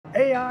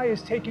AI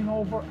is taking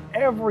over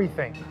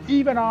everything,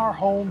 even our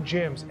home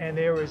gyms, and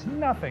there is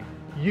nothing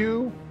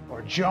you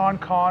or John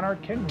Connor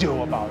can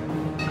do about it.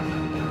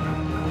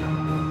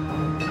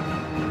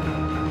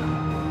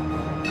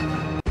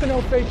 The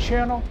No Fake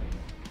channel,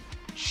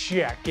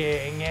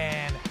 checking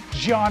in.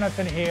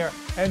 Jonathan here,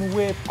 and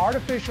with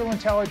artificial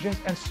intelligence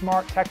and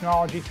smart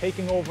technology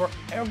taking over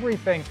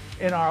everything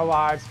in our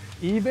lives,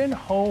 even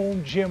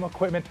home gym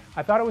equipment,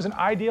 I thought it was an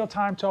ideal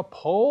time to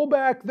pull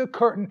back the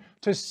curtain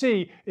to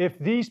see if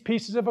these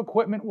pieces of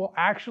equipment will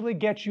actually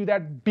get you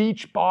that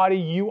beach body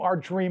you are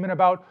dreaming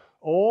about,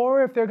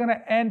 or if they're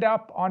gonna end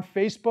up on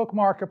Facebook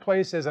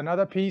Marketplace as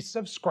another piece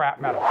of scrap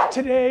metal.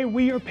 Today,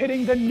 we are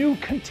pitting the new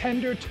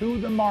contender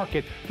to the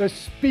market, the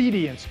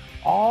Speediance,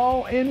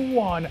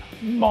 all-in-one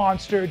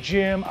monster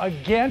gym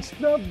against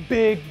the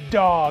big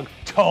dog,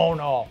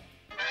 Tonal.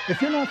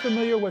 If you're not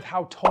familiar with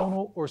how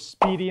Tonal or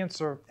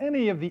Speediance or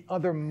any of the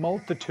other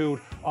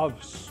multitude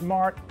of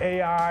smart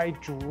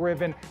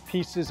AI-driven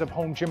pieces of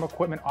home gym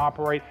equipment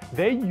operate,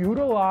 they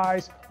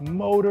utilize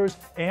motors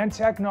and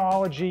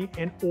technology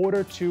in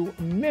order to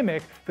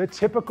mimic the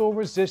typical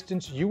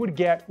resistance you would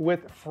get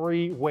with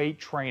free weight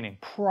training.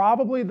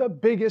 Probably the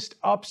biggest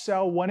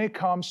upsell when it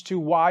comes to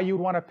why you'd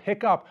want to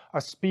pick up a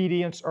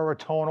Speediance or a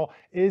Tonal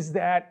is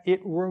that it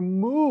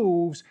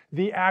removes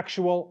the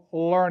actual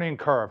learning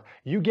curve.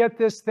 You get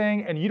this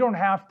thing and you don't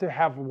have to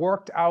have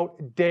worked out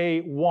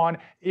day one.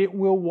 It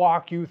will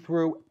walk you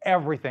through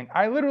everything.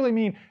 I literally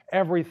mean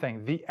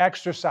everything. The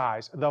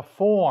exercise, the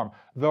form,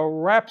 the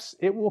reps,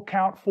 it will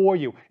count for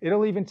you.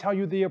 It'll even tell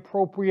you the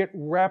appropriate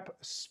rep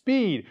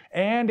speed,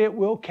 and it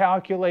will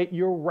calculate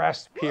your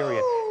rest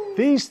period.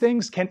 These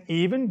things can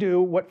even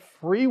do what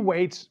free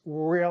weights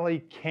really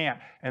can't,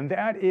 and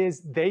that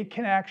is they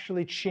can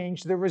actually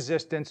change the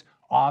resistance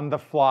on the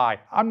fly.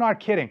 I'm not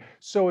kidding.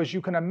 So as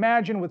you can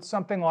imagine with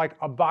something like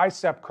a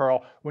bicep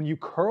curl, when you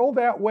curl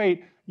that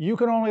weight, you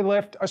can only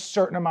lift a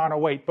certain amount of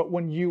weight. But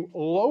when you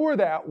lower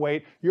that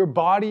weight, your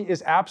body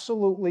is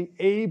absolutely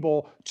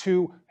able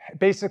to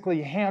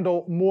basically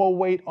handle more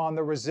weight on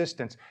the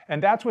resistance.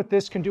 And that's what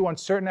this can do on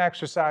certain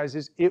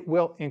exercises. It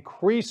will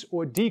increase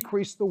or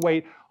decrease the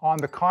weight on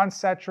the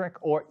concentric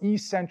or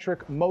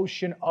eccentric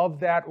motion of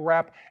that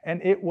rep, and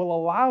it will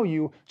allow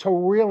you to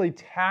really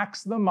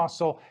tax the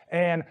muscle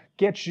and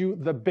get you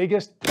the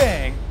biggest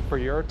bang for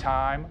your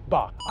time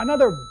buck.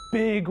 Another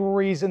big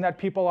reason that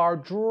people are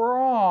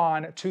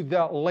drawn to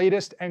the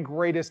latest and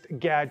greatest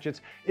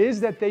gadgets is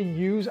that they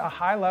use a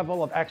high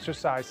level of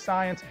exercise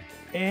science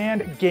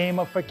and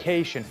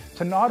gamification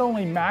to not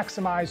only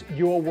maximize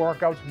your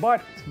workouts,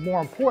 but more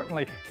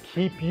importantly,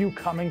 keep you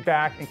coming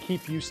back and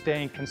keep you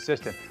staying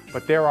consistent.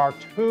 But there are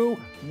two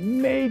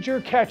major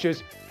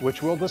catches,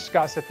 which we'll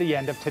discuss at the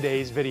end of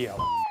today's video.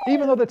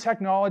 Even though the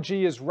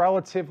technology is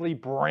relatively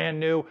brand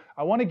new,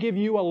 I want to give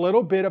you a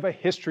little bit of a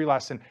history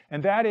lesson,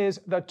 and that is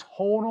the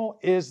Tonal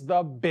is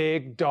the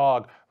big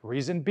dog.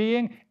 Reason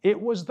being, it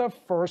was the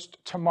first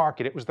to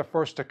market. It was the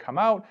first to come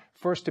out,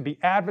 first to be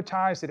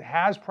advertised. It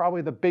has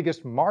probably the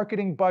biggest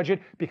marketing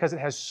budget because it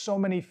has so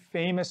many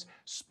famous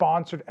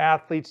sponsored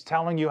athletes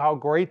telling you how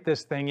great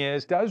this thing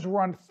is. It does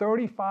run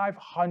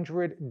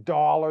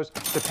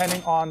 $3,500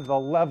 depending on the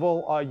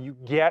level you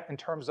get in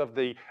terms of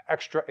the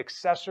extra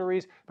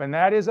accessories, and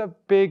that is a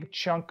big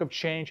chunk of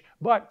change.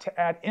 But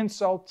to add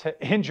insult to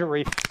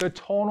injury, the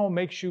Tonal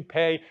makes you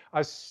pay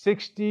a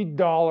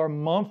 $60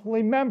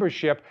 monthly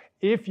membership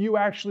if you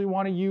actually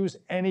want to use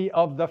any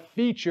of the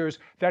features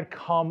that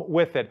come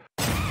with it.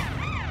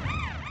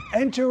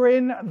 Enter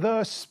in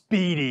the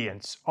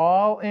Speediance,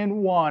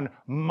 all-in-one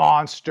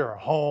monster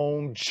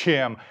home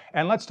gym.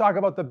 And let's talk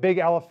about the big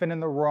elephant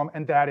in the room,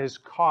 and that is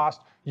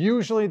cost.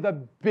 Usually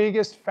the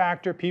biggest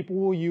factor people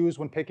will use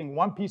when picking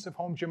one piece of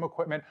home gym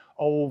equipment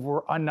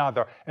over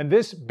another. And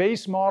this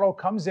base model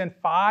comes in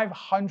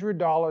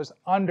 $500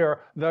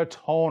 under the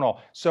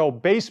Tonal. So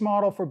base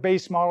model for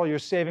base model, you're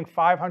saving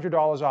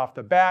 $500 off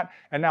the bat.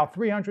 And now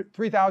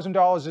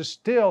 $3,000 is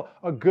still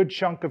a good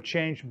chunk of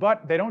change,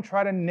 but they don't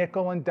try to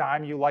nickel and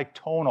dime you like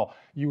Tonal.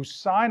 You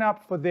sign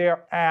up for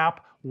their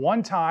app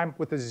one time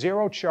with a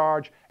zero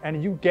charge,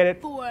 and you get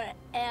it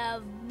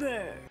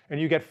forever.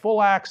 And you get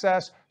full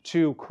access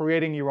to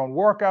creating your own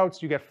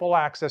workouts, you get full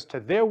access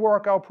to their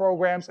workout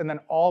programs, and then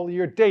all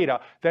your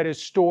data that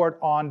is stored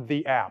on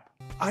the app.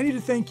 I need to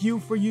thank you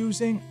for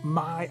using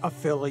my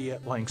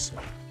affiliate links,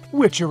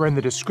 which are in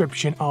the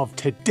description of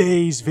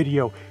today's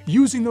video.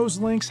 Using those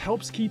links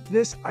helps keep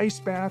this ice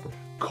bath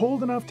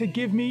cold enough to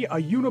give me a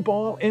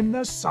uniball in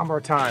the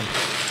summertime.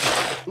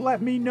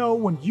 Let me know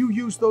when you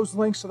use those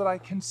links so that I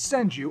can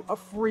send you a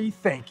free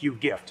thank you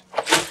gift.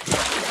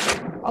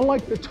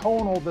 Unlike the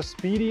Tonal, the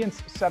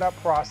Speediance setup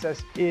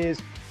process is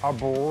a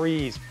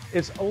breeze.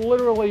 It's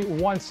literally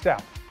one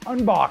step.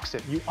 Unbox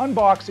it. You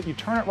unbox it, you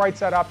turn it right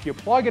side up, you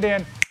plug it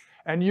in,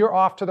 and you're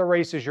off to the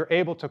races. You're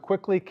able to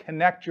quickly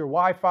connect your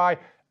Wi-Fi,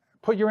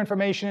 put your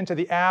information into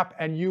the app,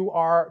 and you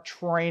are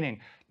training.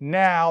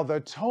 Now,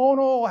 the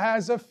Tonal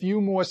has a few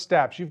more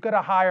steps. You've got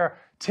to hire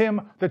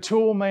Tim the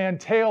Toolman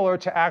Taylor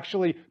to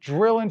actually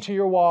drill into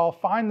your wall,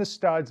 find the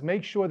studs,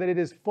 make sure that it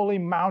is fully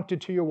mounted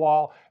to your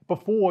wall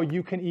before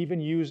you can even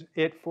use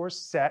it for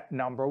set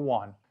number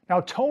 1. Now,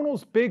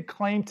 Tonal's big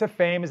claim to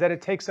fame is that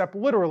it takes up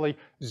literally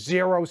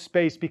 0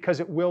 space because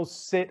it will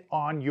sit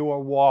on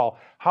your wall.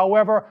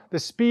 However, the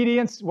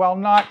Speediance, while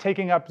not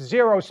taking up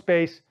 0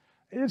 space,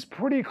 is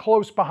pretty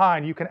close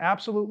behind. You can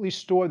absolutely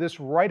store this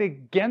right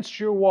against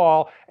your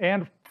wall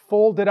and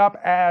fold it up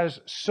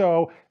as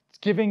so. It's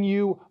giving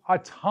you a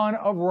ton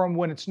of room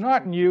when it's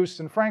not in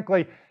use, and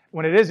frankly,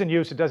 when it is in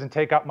use, it doesn't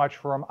take up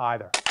much room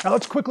either. Now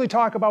let's quickly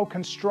talk about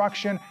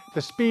construction.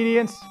 The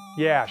Speediance,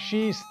 yeah,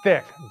 she's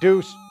thick,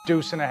 deuce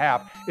and a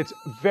half. It's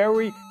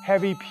very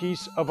heavy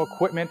piece of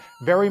equipment,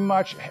 very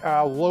much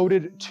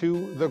loaded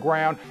to the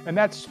ground, and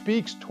that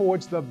speaks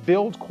towards the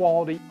build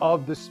quality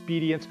of the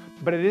Speediance,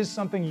 but it is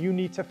something you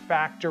need to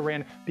factor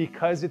in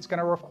because it's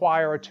gonna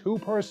require a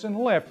 2-person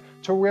lift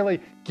to really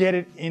get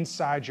it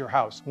inside your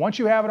house. Once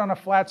you have it on a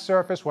flat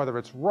surface, whether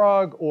it's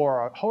rug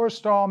or a horse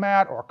stall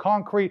mat or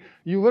concrete,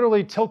 you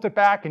literally tilt it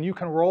back and you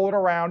can roll it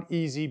around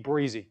easy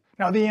breezy.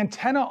 Now the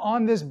antenna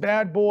on this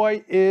bad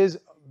boy is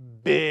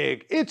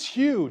big. It's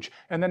huge.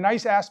 And the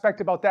nice aspect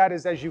about that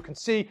is, as you can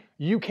see,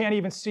 you can't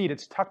even see it.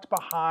 It's tucked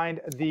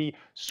behind the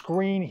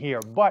screen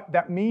here. But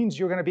that means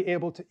you're going to be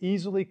able to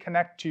easily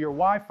connect to your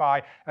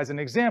Wi-Fi. As an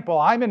example,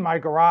 I'm in my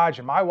garage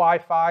and my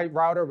Wi-Fi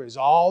router is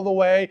all the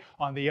way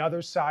on the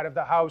other side of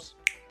the house.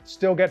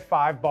 Still get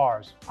 5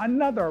 bars.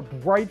 Another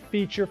bright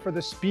feature for the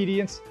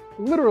Speediance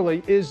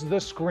literally is the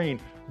screen.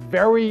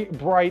 Very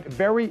bright,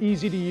 very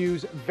easy to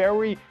use,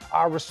 very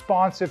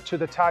responsive to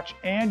the touch,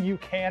 and you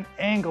can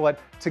angle it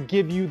to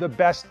give you the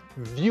best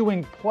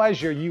viewing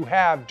pleasure you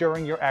have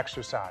during your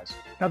exercise.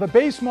 Now the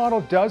base model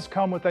does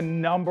come with a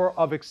number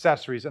of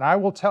accessories, and I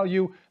will tell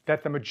you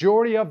that the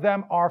majority of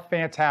them are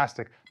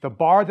fantastic. The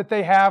bar that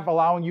they have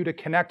allowing you to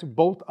connect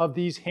both of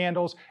these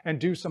handles and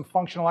do some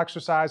functional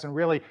exercise and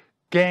really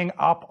gang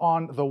up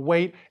on the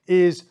weight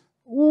is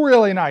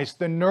really nice.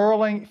 The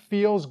knurling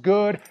feels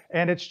good,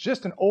 and it's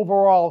just an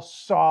overall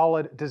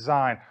solid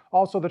design.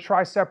 Also, the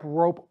tricep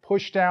rope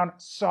push down,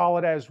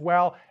 solid as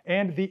well,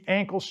 and the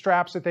ankle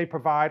straps that they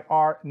provide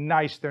are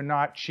nice. They're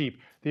not cheap.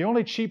 The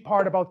only cheap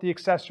part about the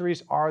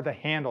accessories are the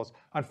handles.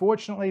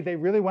 Unfortunately, they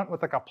really went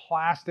with like a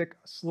plastic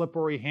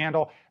slippery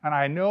handle, and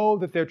I know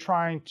that they're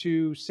trying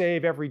to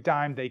save every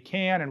dime they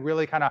can and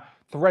really kind of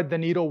thread the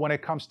needle when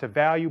it comes to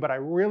value, but I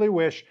really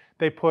wish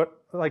they put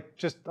like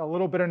just a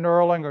little bit of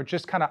knurling or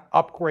just kind of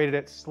upgraded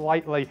it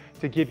slightly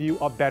to give you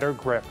a better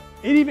grip.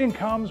 It even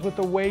comes with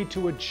a way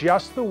to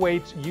adjust the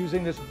weights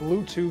using this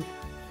Bluetooth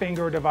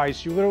finger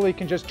device. You literally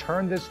can just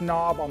turn this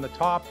knob on the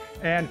top,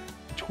 and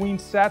between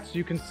sets,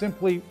 you can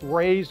simply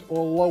raise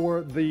or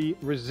lower the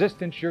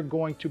resistance you're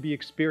going to be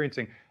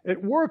experiencing.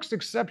 It works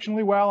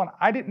exceptionally well, and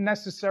I didn't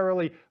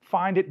necessarily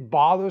find it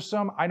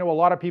bothersome. I know a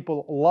lot of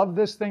people love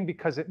this thing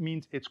because it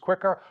means it's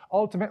quicker.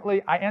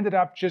 Ultimately, I ended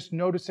up just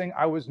noticing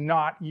I was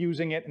not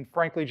using it and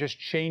frankly just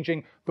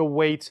changing the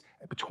weights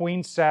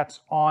between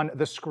sets on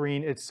the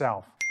screen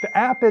itself. The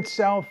app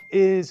itself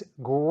is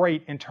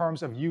great in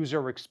terms of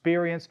user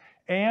experience,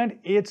 and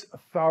it's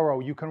thorough.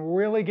 You can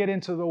really get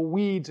into the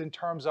weeds in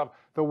terms of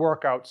the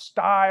workout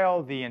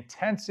style, the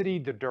intensity,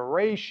 the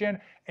duration,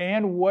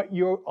 and what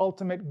your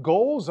ultimate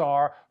goals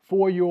are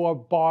for your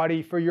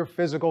body, for your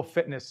physical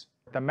fitness.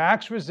 The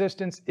max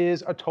resistance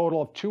is a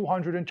total of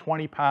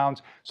 220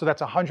 pounds, so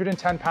that's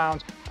 110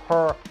 pounds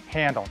per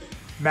handle.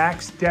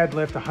 Max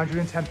deadlift,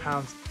 110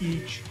 pounds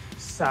each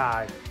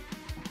side.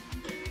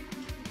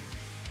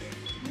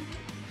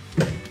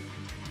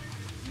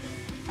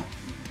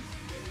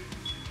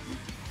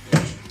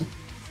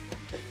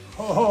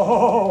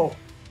 Oh,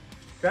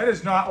 that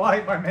is not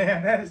light, my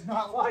man. That is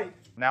not light.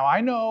 Now, I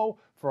know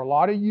for a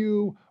lot of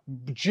you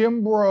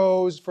gym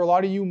bros, for a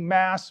lot of you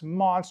mass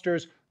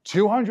monsters,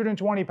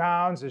 220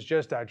 pounds is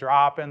just a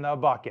drop in the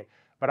bucket.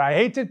 But I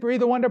hate to be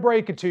the one to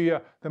break it to you.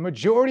 The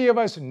majority of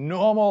us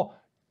normal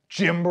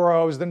gym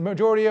bros, the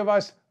majority of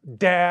us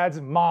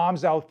dads,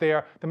 moms out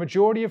there, the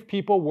majority of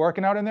people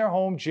working out in their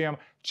home gym,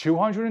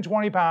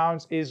 220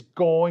 pounds is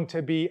going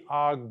to be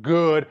a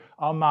good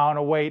amount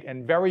of weight,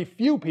 and very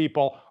few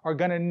people are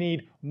going to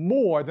need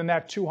more than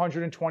that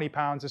 220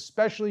 pounds,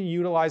 especially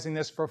utilizing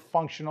this for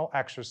functional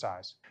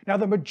exercise. Now,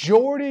 the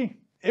majority,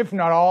 if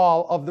not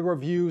all, of the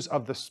reviews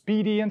of the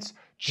Speediance,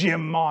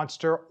 Gym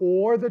Monster,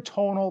 or the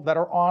Tonal that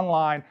are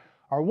online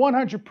are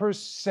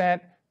 100%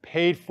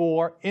 paid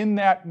for, in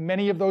that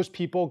many of those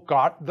people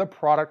got the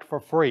product for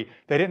free.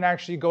 They didn't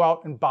actually go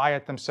out and buy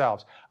it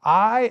themselves.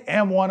 I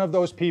am one of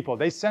those people.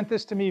 They sent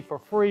this to me for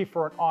free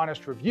for an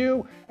honest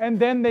review, and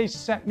then they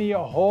sent me a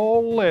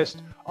whole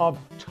list of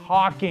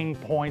talking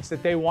points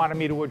that they wanted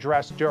me to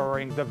address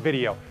during the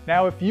video.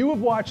 Now, if you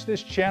have watched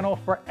this channel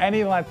for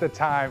any length of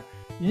time,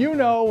 you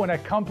know when a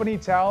company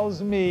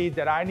tells me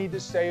that I need to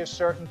say a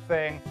certain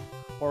thing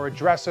or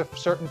address a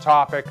certain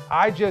topic,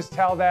 I just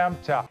tell them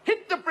to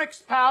hit the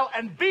bricks, pal,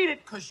 and beat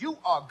it, because you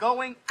are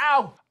going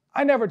out.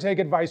 I never take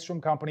advice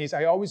from companies.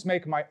 I always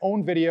make my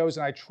own videos,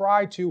 and I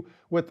try to,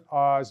 with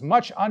as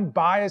much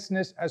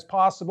unbiasedness as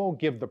possible,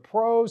 give the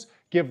pros,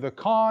 give the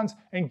cons,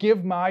 and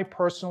give my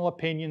personal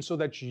opinion so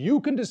that you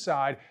can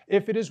decide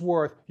if it is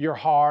worth your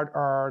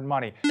hard-earned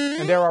money.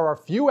 And there are a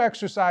few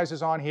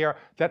exercises on here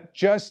that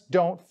just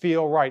don't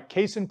feel right.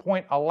 Case in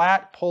point, a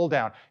lat pull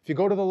down. If you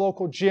go to the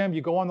local gym,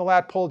 you go on the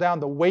lat pull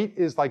down, the weight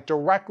is like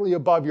directly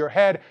above your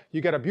head.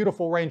 You get a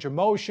beautiful range of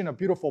motion, a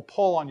beautiful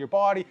pull on your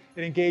body.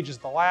 It engages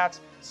the lats.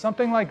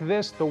 Something like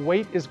this, the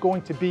weight is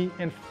going to be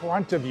in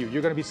front of you.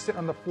 You're going to be sitting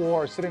on the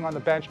floor or sitting on the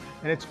bench,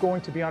 and it's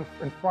going to be in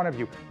front of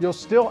you. You'll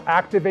still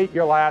activate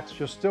your lats,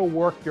 you'll still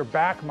work your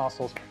back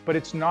muscles, but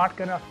it's not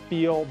going to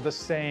feel the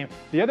same.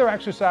 The other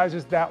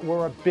exercises that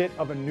were a bit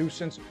of a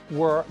nuisance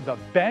were the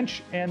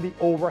bench and the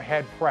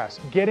overhead press.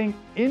 Getting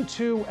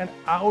into and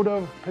out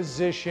of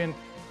position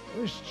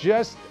was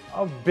just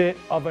a bit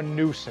of a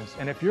nuisance.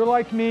 And if you're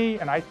like me,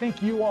 and I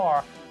think you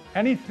are,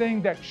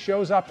 anything that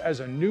shows up as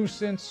a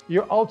nuisance,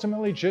 you're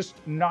ultimately just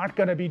not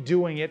going to be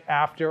doing it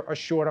after a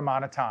short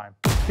amount of time.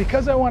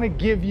 Because I want to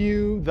give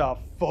you the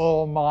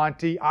full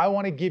Monty, I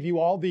want to give you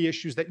all the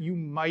issues that you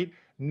might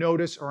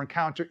notice or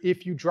encounter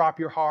if you drop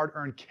your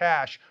hard-earned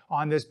cash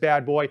on this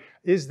bad boy,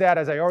 is that,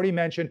 as I already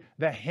mentioned,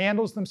 the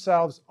handles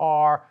themselves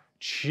are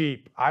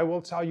cheap. I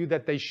will tell you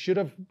that they should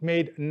have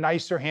made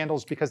nicer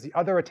handles because the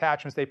other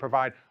attachments they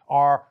provide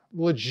are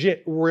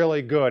legit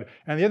really good.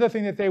 And the other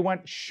thing that they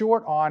went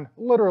short on,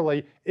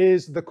 literally,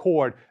 is the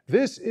cord.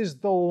 This is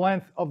the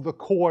length of the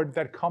cord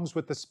that comes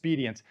with the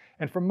Speediance.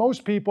 And for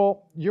most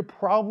people, you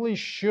probably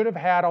should have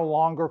had a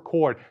longer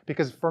cord,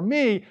 because for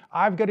me,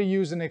 I've got to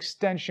use an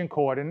extension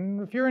cord.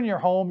 And if you're in your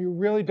home, you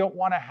really don't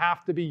want to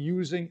have to be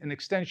using an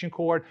extension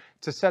cord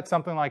to set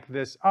something like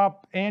this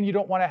up, and you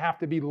don't want to have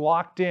to be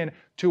locked in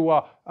to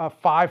a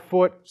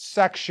 5-foot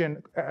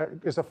section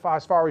as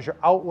far as your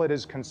outlet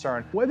is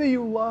concerned. Whether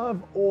you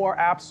love or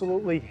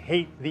absolutely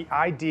hate the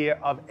idea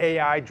of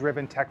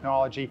AI-driven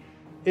technology,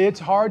 it's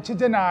hard to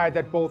deny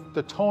that both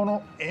the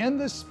Tonal and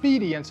the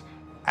Speediance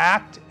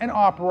act and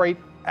operate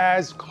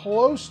as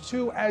close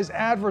to as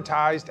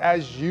advertised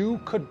as you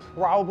could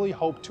probably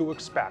hope to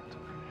expect.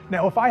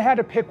 Now, if I had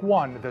to pick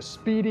one, the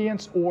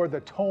Speediance or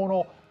the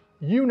Tonal,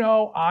 you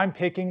know I'm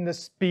picking the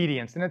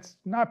Speediance, and it's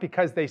not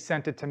because they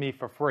sent it to me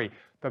for free.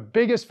 The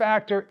biggest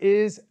factor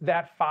is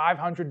that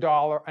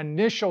 $500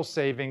 initial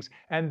savings,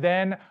 and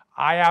then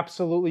I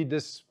absolutely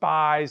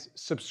despise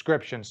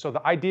subscriptions. So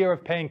the idea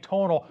of paying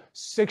Tonal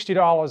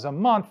 $60 a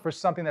month for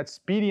something that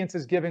Speediance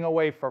is giving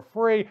away for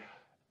free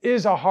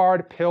is a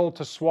hard pill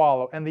to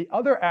swallow. And the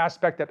other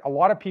aspect that a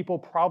lot of people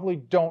probably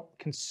don't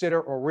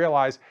consider or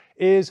realize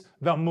is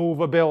the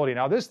movability.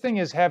 Now, this thing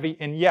is heavy,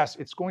 and yes,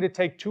 it's going to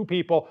take two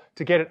people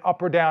to get it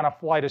up or down a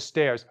flight of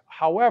stairs.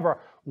 However,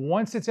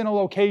 once it's in a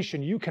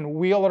location, you can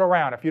wheel it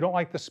around. If you don't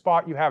like the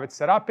spot you have it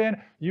set up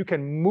in, you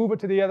can move it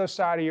to the other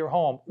side of your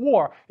home.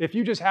 Or if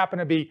you just happen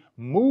to be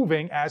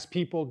moving, as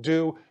people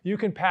do, you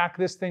can pack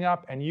this thing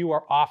up and you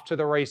are off to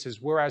the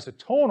races. Whereas a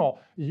Tonal,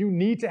 you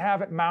need to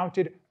have it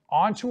mounted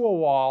onto a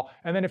wall,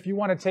 and then if you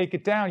want to take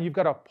it down, you've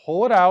got to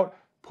pull it out,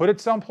 put it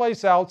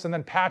someplace else, and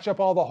then patch up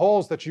all the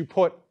holes that you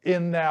put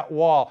in that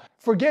wall.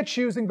 Forget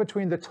choosing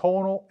between the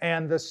Tonal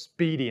and the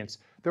Speediance.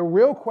 The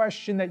real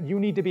question that you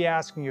need to be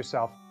asking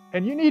yourself,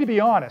 and you need to be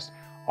honest,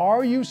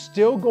 are you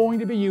still going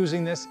to be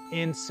using this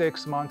in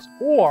 6 months,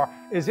 or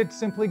is it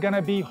simply going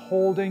to be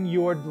holding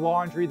your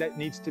laundry that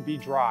needs to be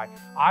dry?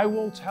 I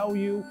will tell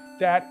you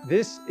that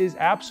this is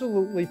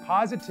absolutely,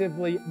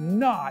 positively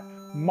not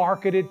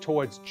marketed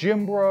towards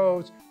gym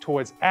bros,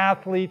 towards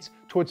athletes,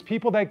 towards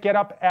people that get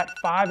up at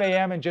 5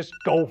 a.m. and just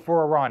go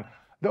for a run.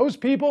 Those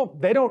people,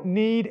 they don't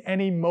need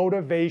any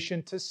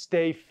motivation to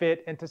stay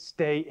fit and to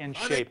stay in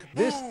shape.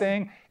 This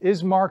thing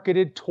is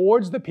marketed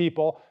towards the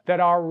people that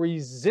are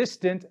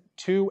resistant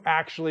to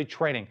actually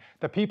training,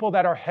 the people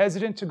that are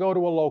hesitant to go to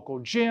a local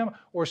gym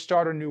or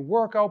start a new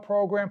workout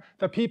program,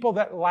 the people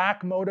that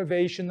lack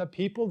motivation, the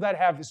people that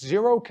have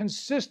zero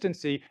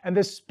consistency, and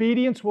the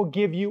Speediance will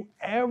give you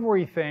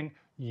everything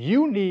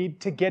you need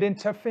to get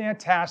into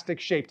fantastic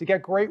shape, to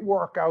get great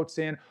workouts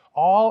in,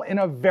 all in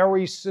a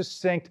very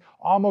succinct,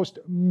 almost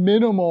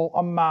minimal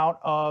amount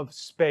of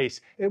space.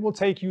 It will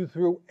take you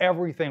through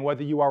everything,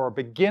 whether you are a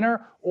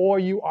beginner or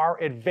you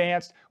are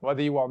advanced,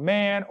 whether you are a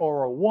man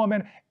or a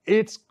woman,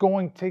 it's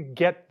going to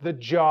get the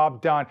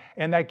job done.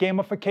 And that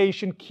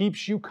gamification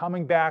keeps you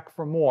coming back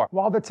for more.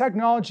 While the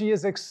technology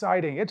is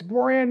exciting, it's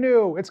brand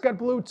new, it's got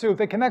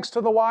Bluetooth, it connects to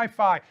the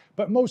Wi-Fi,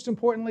 but most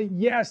importantly,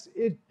 yes,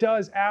 it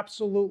does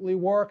absolutely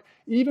work.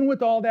 Even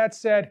with all that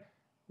said,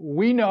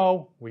 we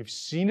know, we've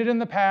seen it in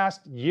the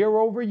past, year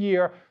over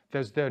year,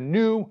 there's the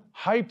new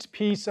hyped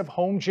piece of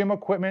home gym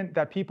equipment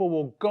that people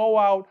will go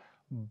out,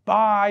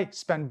 buy,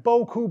 spend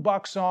beaucoup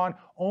bucks on,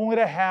 only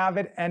to have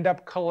it end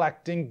up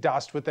collecting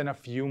dust within a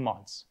few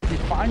months. If you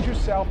find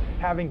yourself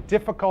having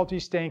difficulty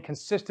staying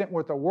consistent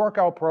with a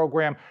workout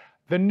program,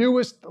 the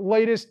newest,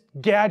 latest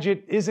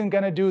gadget isn't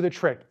gonna do the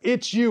trick.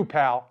 It's you,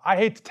 pal. I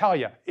hate to tell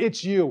you,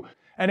 it's you.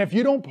 And if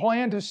you don't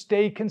plan to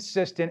stay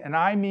consistent, and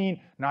I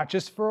mean not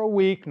just for a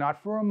week,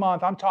 not for a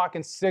month, I'm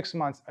talking 6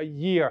 months, a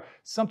year,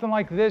 something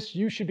like this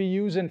you should be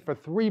using for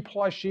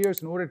 3+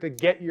 years in order to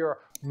get your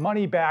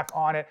money back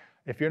on it.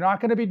 If you're not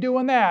gonna be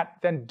doing that,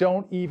 then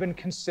don't even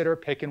consider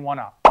picking one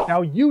up.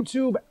 Now,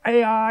 YouTube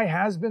AI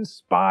has been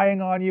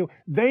spying on you.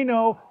 They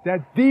know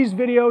that these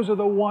videos are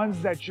the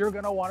ones that you're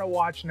gonna wanna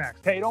watch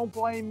next. Hey, don't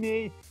blame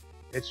me.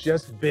 It's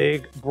just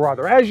Big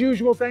Brother. As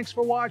usual, thanks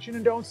for watching,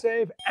 and don't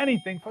save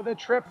anything for the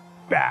trip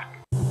back.